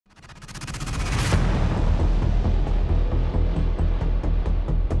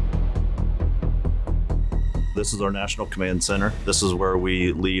This is our National Command Center. This is where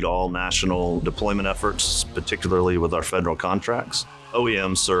we lead all national deployment efforts, particularly with our federal contracts.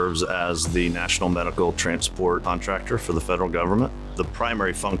 OEM serves as the national medical transport contractor for the federal government. The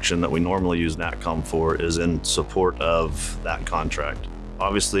primary function that we normally use NATCOM for is in support of that contract.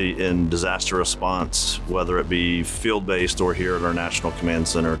 Obviously, in disaster response, whether it be field-based or here at our National Command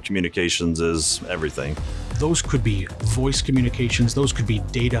Center, communications is everything. Those could be voice communications, those could be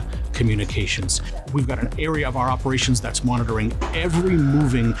data communications. We've got an area of our operations that's monitoring every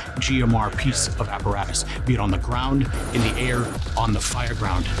moving GMR piece of apparatus, be it on the ground, in the air, on the fire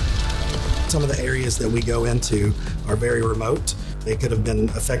ground. Some of the areas that we go into are very remote. They could have been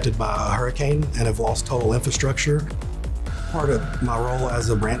affected by a hurricane and have lost total infrastructure. Part of my role as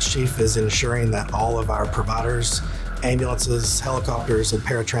a branch chief is ensuring that all of our providers, ambulances, helicopters, and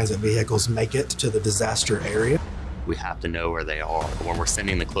paratransit vehicles make it to the disaster area. We have to know where they are. When we're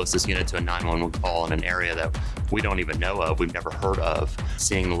sending the closest unit to a 911 call in an area that we don't even know of, we've never heard of,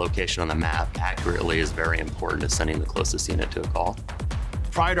 seeing the location on the map accurately is very important to sending the closest unit to a call.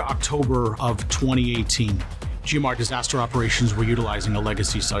 Prior to October of 2018, GMR disaster operations were utilizing a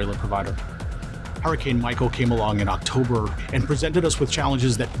legacy cellular provider. Hurricane Michael came along in October and presented us with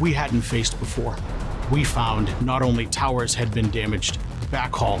challenges that we hadn't faced before. We found not only towers had been damaged,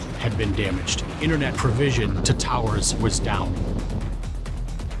 backhaul had been damaged. Internet provision to towers was down.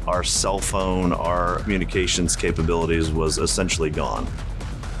 Our cell phone, our communications capabilities was essentially gone.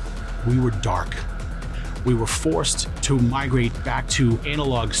 We were dark. We were forced to migrate back to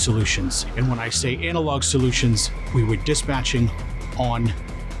analog solutions. And when I say analog solutions, we were dispatching on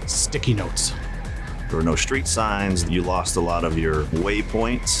sticky notes. There were no street signs. You lost a lot of your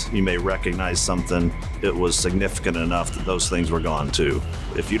waypoints. You may recognize something. It was significant enough that those things were gone too.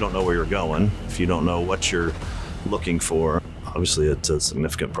 If you don't know where you're going, if you don't know what you're looking for, obviously it's a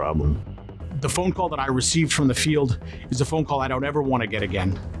significant problem. The phone call that I received from the field is a phone call I don't ever want to get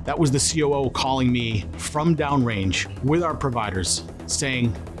again. That was the COO calling me from downrange with our providers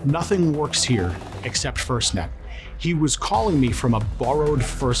saying, nothing works here except FirstNet. He was calling me from a borrowed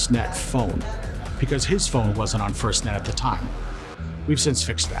FirstNet phone, because his phone wasn't on FirstNet at the time. We've since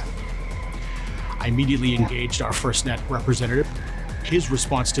fixed that. I immediately engaged our FirstNet representative. His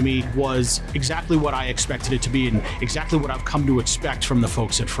response to me was exactly what I expected it to be and exactly what I've come to expect from the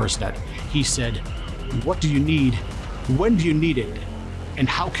folks at FirstNet. He said, what do you need? When do you need it? And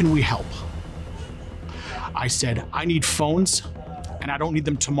how can we help? I said, I need phones and I don't need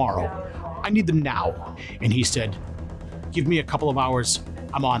them tomorrow. I need them now. And he said, give me a couple of hours,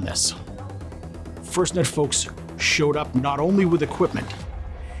 I'm on this. FirstNet folks showed up not only with equipment,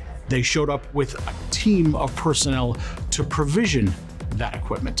 they showed up with a team of personnel to provision that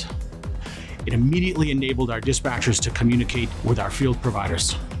equipment. It immediately enabled our dispatchers to communicate with our field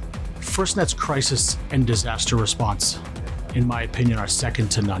providers. FirstNet's crisis and disaster response, in my opinion, are second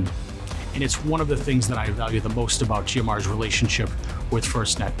to none. And it's one of the things that I value the most about GMR's relationship with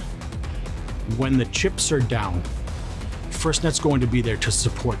FirstNet. When the chips are down, FirstNet's going to be there to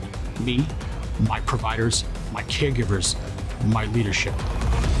support me, my providers, my caregivers, my leadership.